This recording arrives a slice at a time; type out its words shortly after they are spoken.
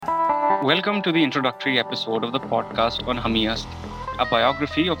Welcome to the introductory episode of the podcast on Hamiyast, a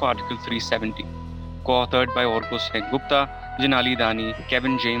biography of Article 370. Co-authored by Orko Sen Gupta, Janali Dani,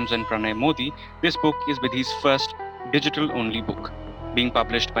 Kevin James, and Pranay Modi, this book is Vidhi's first digital-only book, being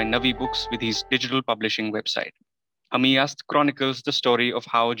published by Navi Books, Vidhi's digital publishing website. Hamiyast chronicles the story of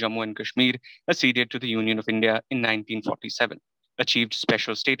how Jammu and Kashmir acceded to the Union of India in 1947, achieved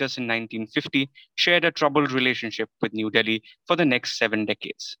special status in 1950, shared a troubled relationship with New Delhi for the next 7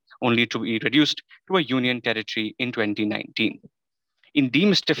 decades, only to be reduced to a Union territory in 2019. In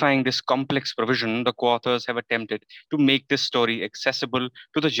demystifying this complex provision, the co authors have attempted to make this story accessible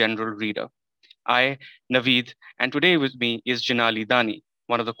to the general reader. I, Naveed, and today with me is Janali Dani,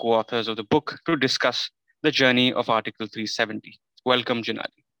 one of the co authors of the book, to discuss the journey of Article 370. Welcome, Janali.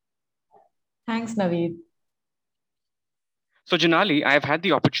 Thanks, Naveed. So, Janali, I have had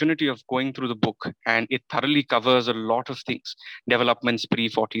the opportunity of going through the book, and it thoroughly covers a lot of things: developments pre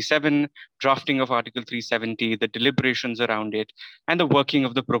 47, drafting of Article 370, the deliberations around it, and the working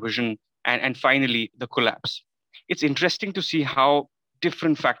of the provision, and finally, the collapse. It's interesting to see how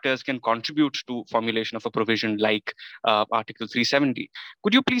different factors can contribute to formulation of a provision like Article 370.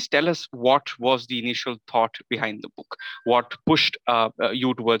 Could you please tell us what was the initial thought behind the book? What pushed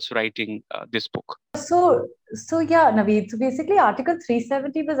you towards writing this book? So, Naveed. So basically, Article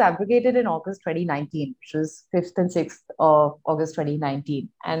 370 was abrogated in August 2019, which was 5th and 6th of August 2019.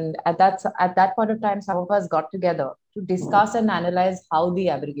 And at that point of time, some of us got together to discuss and analyze how the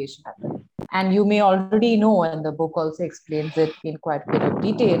abrogation happened. And you may already know, and the book also explains it in quite a bit of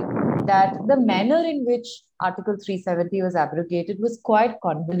detail, that the manner in which Article 370 was abrogated was quite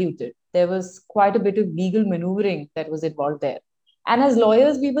convoluted. There was quite a bit of legal maneuvering that was involved there. And as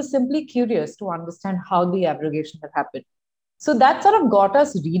lawyers, we were simply curious to understand how the abrogation had happened. So that sort of got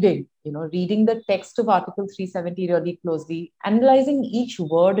us reading the text of Article 370 really closely, analyzing each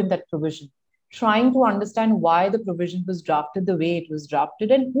word in that provision, trying to understand why the provision was drafted the way it was drafted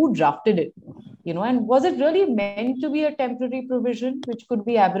and who drafted it. And was it really meant to be a temporary provision which could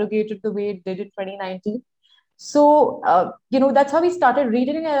be abrogated the way it did in 2019? So, that's how we started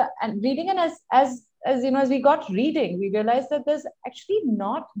reading, and as we got reading, we realized that there's actually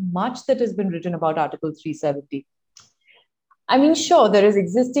not much that has been written about Article 370. I mean, sure, there is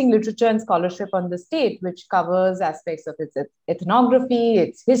existing literature and scholarship on the state, which covers aspects of its ethnography,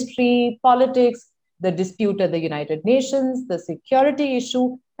 its history, politics, the dispute at the United Nations, the security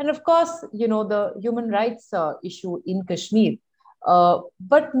issue, and of course, the human rights issue in Kashmir.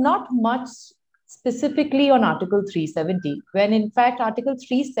 But not much specifically on Article 370, when in fact Article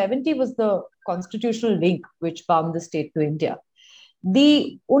 370 was the constitutional link which bound the state to India.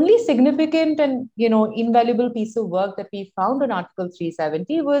 The only significant and invaluable piece of work that we found on Article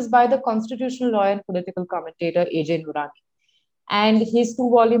 370 was by the constitutional lawyer and political commentator A.J. Noorani. And his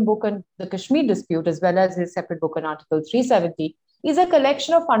two-volume book on the Kashmir dispute, as well as his separate book on Article 370, is a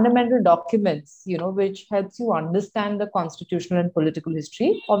collection of fundamental documents, which helps you understand the constitutional and political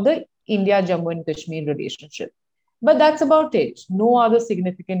history of the India-Jammu and Kashmir relationship. But that's about it. No other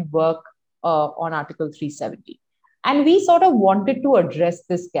significant work on Article 370. And we sort of wanted to address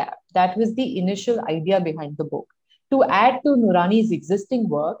this gap. That was the initial idea behind the book, to add to Noorani's existing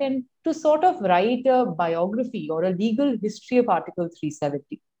work and to sort of write a biography or a legal history of Article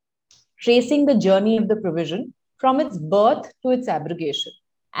 370, tracing the journey of the provision from its birth to its abrogation.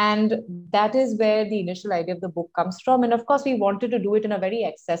 And that is where the initial idea of the book comes from. And of course, we wanted to do it in a very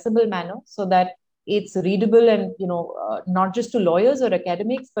accessible manner so that it's readable and, not just to lawyers or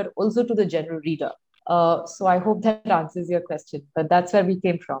academics, but also to the general reader. So I hope that answers your question, but that's where we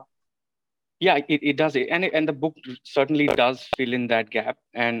came from. Yeah, it does. And the book certainly does fill in that gap.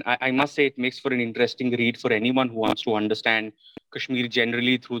 And I must say, it makes for an interesting read for anyone who wants to understand Kashmir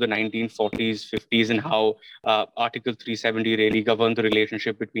generally through the 1940s, 50s, and how Article 370 really governed the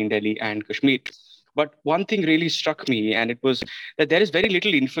relationship between Delhi and Kashmir. But one thing really struck me, and it was that there is very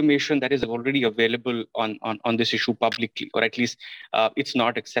little information that is already available on this issue publicly, or at least it's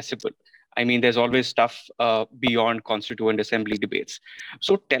not accessible. I mean, there's always stuff beyond constituent assembly debates.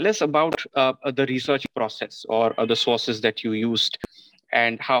 So tell us about the research process or the sources that you used,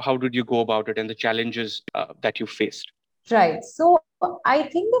 and how did you go about it, and the challenges that you faced. Right. So I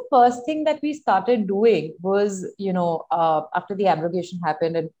think the first thing that we started doing was, after the abrogation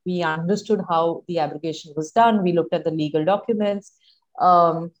happened and we understood how the abrogation was done, we looked at the legal documents.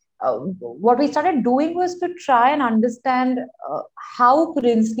 What we started doing was to try and understand how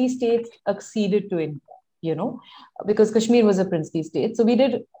princely states acceded to India, you know, because Kashmir was a princely state. So we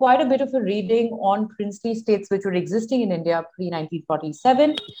did quite a bit of a reading on princely states which were existing in India pre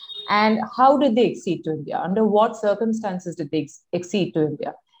 1947, and how did they accede to India? Under what circumstances did they accede to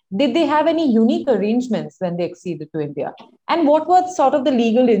India? Did they have any unique arrangements when they acceded to India? And what were sort of the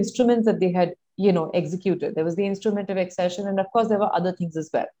legal instruments that they had, executed? There was the instrument of accession, and of course, there were other things as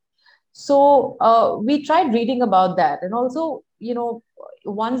well. So we tried reading about that. And also,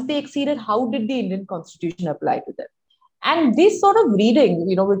 once they acceded, how did the Indian constitution apply to them? And this sort of reading,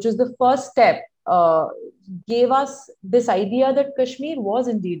 which is the first step, gave us this idea that Kashmir was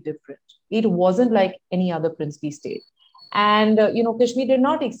indeed different. It wasn't like any other princely state. And, Kashmir did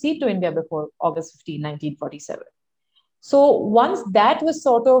not accede to India before August 15, 1947. So once that was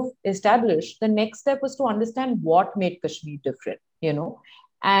sort of established, the next step was to understand what made Kashmir different,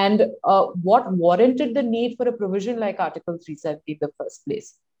 and what warranted the need for a provision like Article 370 in the first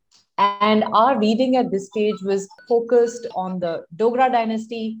place. And our reading at this stage was focused on the Dogra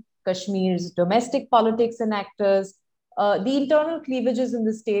dynasty, Kashmir's domestic politics and actors, the internal cleavages in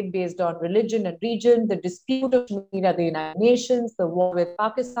the state based on religion and region, the dispute of Kashmir at the United Nations, the war with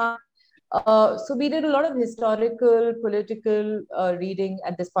Pakistan. So we did a lot of historical, political reading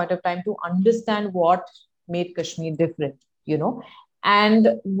at this point of time to understand what made Kashmir different. And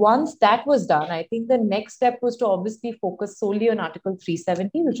once that was done, I think the next step was to obviously focus solely on Article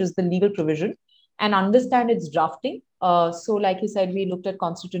 370, which is the legal provision, and understand its drafting. So, like you said, we looked at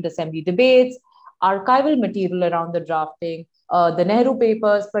Constituent Assembly debates, archival material around the drafting, the Nehru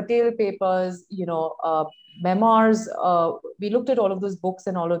papers, Patel papers, memoirs. We looked at all of those books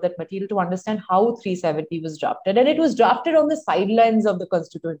and all of that material to understand how 370 was drafted. And it was drafted on the sidelines of the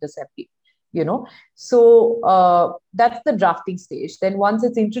Constituent Assembly. So that's the drafting stage. Then once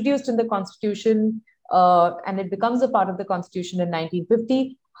it's introduced in the constitution, and it becomes a part of the constitution in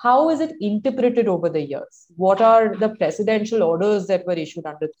 1950, how is it interpreted over the years? What are the presidential orders that were issued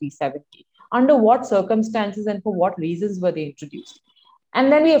under 370? Under what circumstances and for what reasons were they introduced?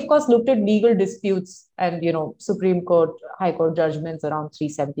 And then we, of course, looked at legal disputes and, Supreme Court, High Court judgments around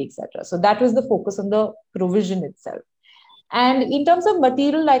 370, etc. So that was the focus on the provision itself. And in terms of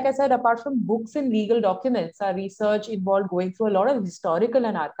material, like I said, apart from books and legal documents, our research involved going through a lot of historical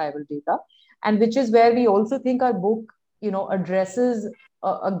and archival data, and which is where we also think our book, addresses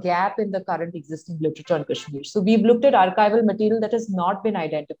a gap in the current existing literature on Kashmir. So we've looked at archival material that has not been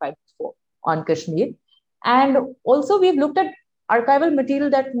identified before on Kashmir. And also we've looked at archival material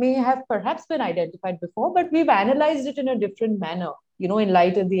that may have perhaps been identified before, but we've analyzed it in a different manner, in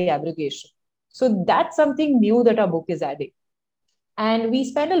light of the aggregation. So that's something new that our book is adding. And we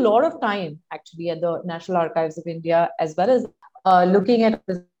spend a lot of time actually at the National Archives of India, as well as looking at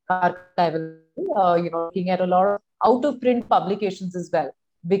archival, looking at a lot of out of print publications as well.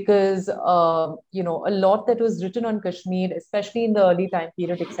 Because, a lot that was written on Kashmir, especially in the early time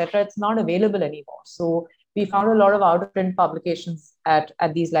period, etc., it's not available anymore. So we found a lot of out of print publications at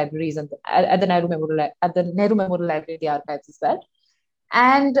these libraries and at the Nehru Memorial Library, the archives as well.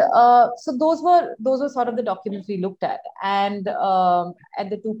 And so those were sort of the documents we looked at, and at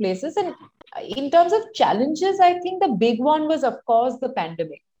the two places. And in terms of challenges, I think the big one was, of course, the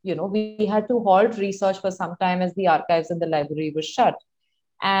pandemic. We had to halt research for some time as the archives and the library was shut.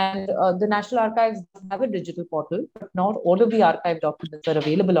 And the National Archives have a digital portal, but not all of the archive documents are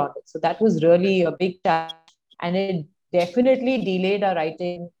available on it. So that was really a big challenge, and it definitely delayed our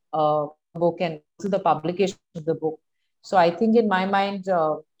writing book and also the publication of the book. So I think in my mind,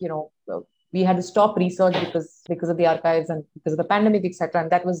 we had to stop research because of the archives and because of the pandemic, etc.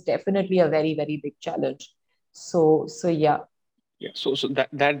 And that was definitely a very, very big challenge. So yeah. Yeah, so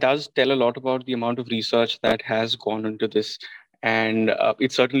that does tell a lot about the amount of research that has gone into this, and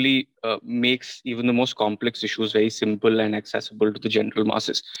it certainly makes even the most complex issues very simple and accessible to the general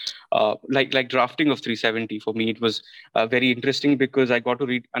masses. Like drafting of 370, for me it was very interesting because I got to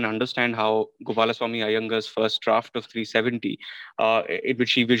read and understand how Gopalaswamy Iyengar's first draft of 370, in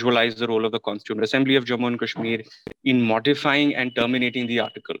which he visualized the role of the Constituent Assembly of Jammu and Kashmir in modifying and terminating the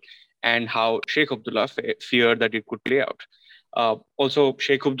article, and how Sheikh Abdullah feared that it could play out. Also,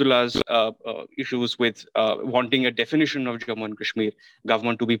 Sheikh Abdullah's issues with wanting a definition of Jammu and Kashmir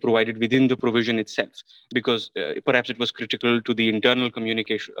government to be provided within the provision itself, because perhaps it was critical to the internal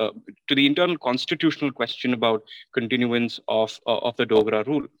communication, to the internal constitutional question about continuance of the Dogra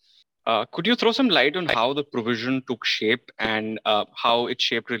rule. Could you throw some light on how the provision took shape and how it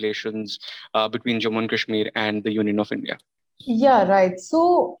shaped relations between Jammu and Kashmir and the Union of India? Yeah, right.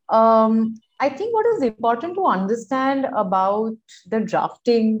 So I think what is important to understand about the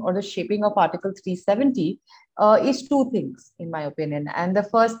drafting or the shaping of Article 370 is two things, in my opinion. And the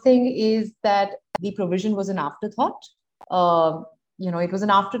first thing is that the provision was an afterthought. It was an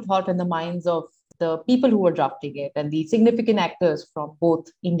afterthought in the minds of the people who were drafting it and the significant actors from both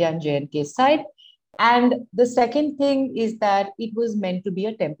India and J&K side. And the second thing is that it was meant to be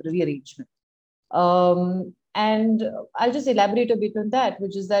a temporary arrangement. And I'll just elaborate a bit on that,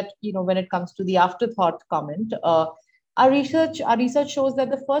 which is that, when it comes to the afterthought comment, our research shows that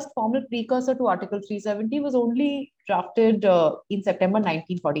the first formal precursor to Article 370 was only drafted in September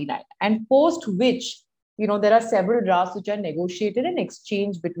 1949, and post which, there are several drafts which are negotiated and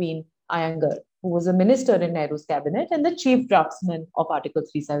exchanged between Iyengar, who was a minister in Nehru's cabinet, and the chief draftsman of Article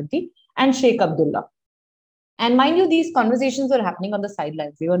 370, and Sheikh Abdullah. And mind you, these conversations were happening on the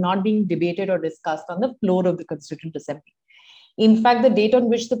sidelines. They were not being debated or discussed on the floor of the Constituent Assembly. In fact, the date on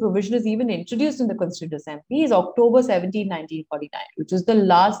which the provision is even introduced in the Constituent Assembly is October 17, 1949, which is the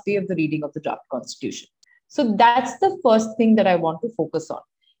last day of the reading of the draft constitution. So that's the first thing that I want to focus on,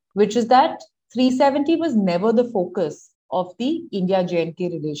 which is that 370 was never the focus of the India-J&K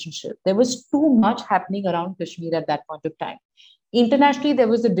relationship. There was too much happening around Kashmir at that point of time. Internationally, there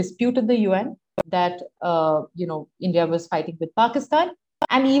was a dispute in the UN that India was fighting with Pakistan,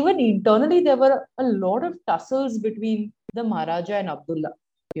 and even internally there were a lot of tussles between the Maharaja and Abdullah,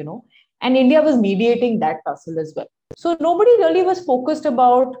 and India was mediating that tussle as well. So nobody really was focused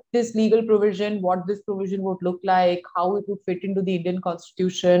about this legal provision, what this provision would look like, how it would fit into the Indian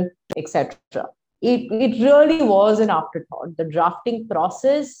Constitution, etc. It really was an afterthought. The drafting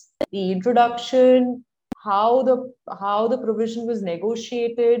process, the introduction, how the provision was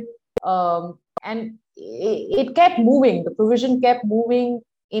negotiated, and it kept moving. The provision kept moving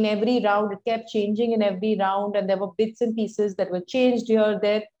in every round. It kept changing in every round, and there were bits and pieces that were changed here,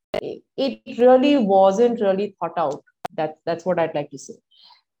 there. It really wasn't really thought out. That's what I'd like to say.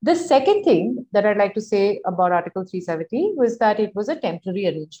 The second thing that I'd like to say about Article 370 was that it was a temporary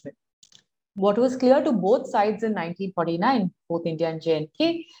arrangement. What was clear to both sides in 1949, both India and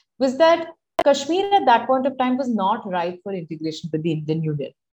J&K, was that Kashmir at that point of time was not ripe for integration with the Indian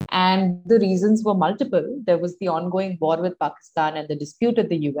Union. And the reasons were multiple. There was the ongoing war with Pakistan and the dispute at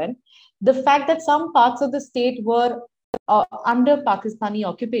the UN. The fact that some parts of the state were under Pakistani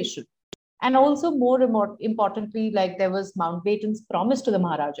occupation. And also, more importantly, like there was Mountbatten's promise to the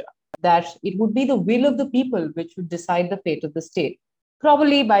Maharaja that it would be the will of the people which would decide the fate of the state,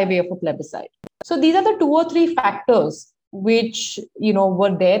 probably by way of a plebiscite. So these are the two or three factors which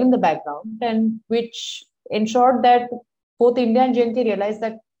were there in the background and which ensured that both India and J&K realized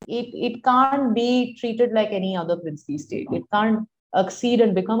that it can't be treated like any other princely state. It can't accede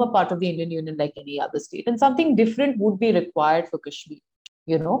and become a part of the Indian Union like any other state. And something different would be required for Kashmir,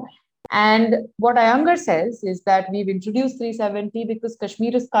 And what Iyengar says is that we've introduced 370 because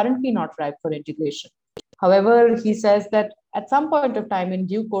Kashmir is currently not ripe for integration. However, he says that at some point of time, in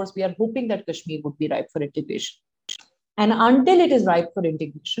due course, we are hoping that Kashmir would be ripe for integration. And until it is ripe for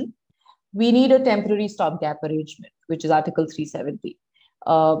integration, we need a temporary stopgap arrangement, which is Article 370.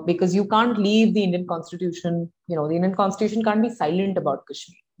 Because you can't leave the Indian Constitution, the Indian Constitution can't be silent about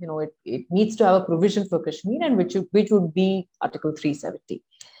Kashmir. It needs to have a provision for Kashmir, and which would be Article 370.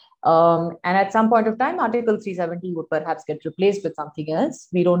 And at some point of time, Article 370 would perhaps get replaced with something else.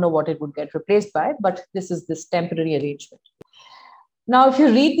 We don't know what it would get replaced by, but this is this temporary arrangement. Now, if you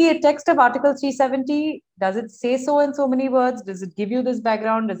read the text of Article 370, does it say so in so many words? Does it give you this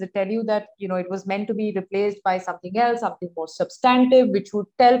background? Does it tell you that, it was meant to be replaced by something else, something more substantive, which would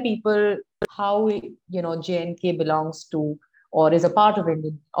tell people how, J&K belongs to or is a part of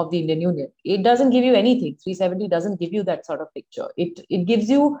the Indian Union? It doesn't give you anything. 370 doesn't give you that sort of picture. It gives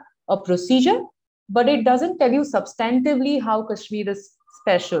you a procedure, but it doesn't tell you substantively how Kashmir is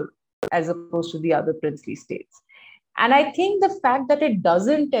special as opposed to the other princely states. And I think the fact that it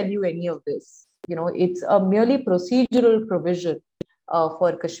doesn't tell you any of this, it's a merely procedural provision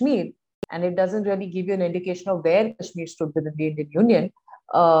for Kashmir, and it doesn't really give you an indication of where Kashmir stood within the Indian Union,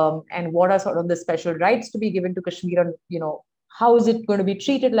 and what are sort of the special rights to be given to Kashmir, and how is it going to be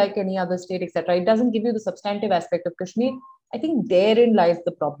treated like any other state, etc. It doesn't give you the substantive aspect of Kashmir. I think therein lies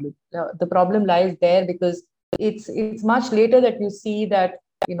the problem. The problem lies there because it's much later that you see that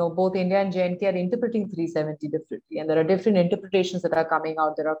both India and J&K are interpreting 370 differently, and there are different interpretations that are coming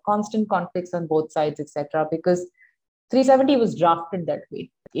out. There are constant conflicts on both sides, etc. Because 370 was drafted that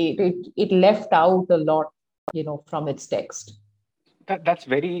way. It left out a lot, from its text. That's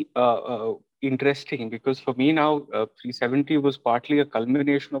very interesting, because for me now, 370 was partly a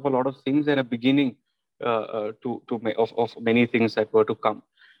culmination of a lot of things and a beginning of many things that were to come.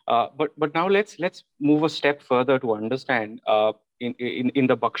 But now let's move a step further to understand in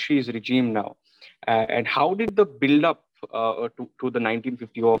the Bakshi's regime now, and how did the build up to the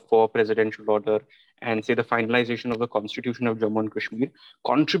 1954 presidential order and say the finalization of the Constitution of Jammu and Kashmir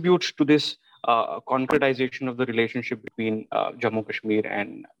contribute to this concretization of the relationship between Jammu Kashmir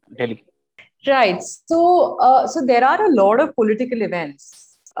and Delhi? Right. So there are a lot of political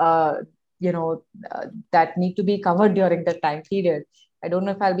events, you know, that need to be covered during that time period. I don't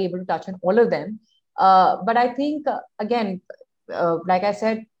know if I'll be able to touch on all of them, but I think again, like I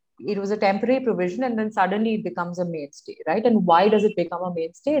said, it was a temporary provision, and then suddenly it becomes a mainstay, right? And why does it become a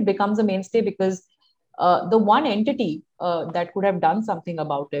mainstay? It becomes a mainstay because the one entity that could have done something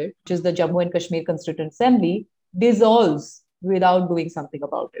about it, which is the Jammu and Kashmir Constituent Assembly, dissolves without doing something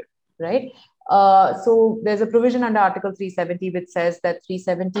about it, right? So there's a provision under Article 370 which says that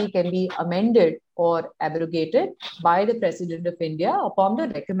 370 can be amended or abrogated by the President of India upon the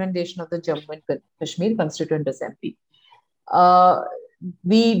recommendation of the Jammu and Kashmir Constituent Assembly. Uh,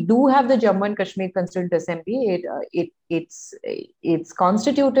 we do have the Jammu and Kashmir Constituent Assembly. It's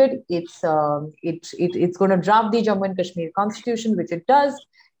constituted. It's going to draft the Jammu and Kashmir Constitution, which it does,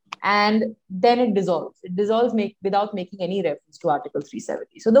 and then it dissolves. It dissolves without making any reference to Article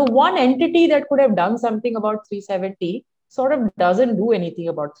 370. So the one entity that could have done something about 370 sort of doesn't do anything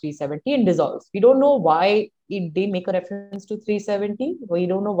about 370 and dissolves. We don't know why it didn't make a reference to 370. We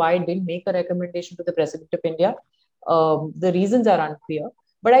don't know why it didn't make a recommendation to the President of India. The reasons are unclear.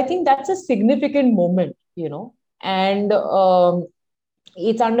 But I think that's a significant moment, and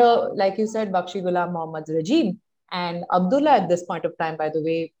it's under, like you said, Bakshi Ghulam Muhammad's regime. And Abdullah, at this point of time, by the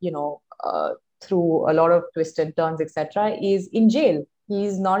way, through a lot of twists and turns, etc., is in jail.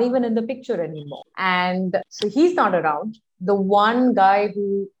 He's not even in the picture anymore. And so he's not around. The one guy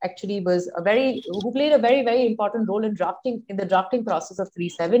who actually who played a very, very important role in the drafting process of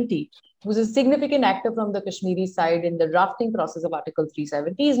 370, who's a significant actor from the Kashmiri side in the drafting process of Article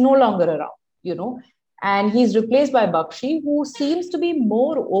 370, is no longer around, and he's replaced by Bakshi, who seems to be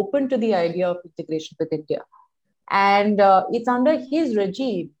more open to the idea of integration with India. And it's under his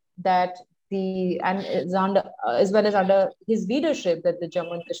regime that as well as under his leadership that the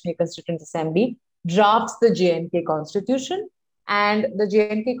Jammu and Kashmir Constituent Assembly drafts the JNK Constitution. And the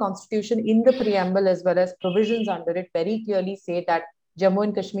JNK Constitution, in the preamble as well as provisions under it, very clearly say that Jammu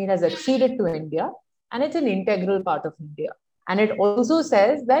and Kashmir has acceded to India and it's an integral part of India. And it also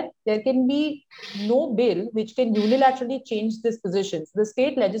says that there can be no bill which can unilaterally change this position. So the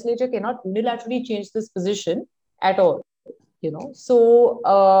state legislature cannot unilaterally change this position at all. So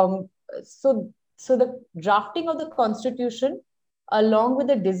the drafting of the constitution, along with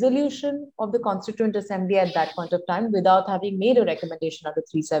the dissolution of the Constituent Assembly at that point of time, without having made a recommendation under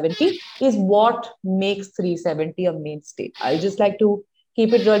 370, is what makes 370 a mainstay. I just like to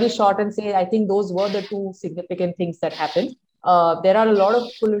keep it really short and say I think those were the two significant things that happened. There are a lot of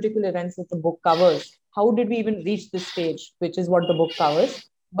political events that the book covers. How did we even reach this stage, which is what the book covers?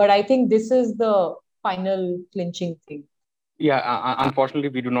 But I think this is the final clinching thing. Yeah, unfortunately,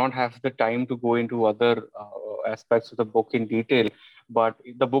 we do not have the time to go into other aspects of the book in detail, but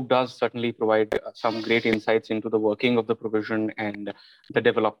the book does certainly provide some great insights into the working of the provision and the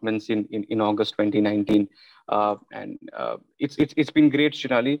developments in August 2019. It's been great,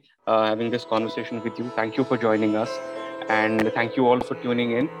 Shinali, having this conversation with you. Thank you for joining us, and thank you all for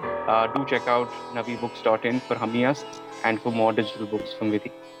tuning in. Do check out navibooks.in for Hamiyast and for more digital books from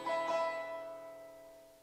Vidhi.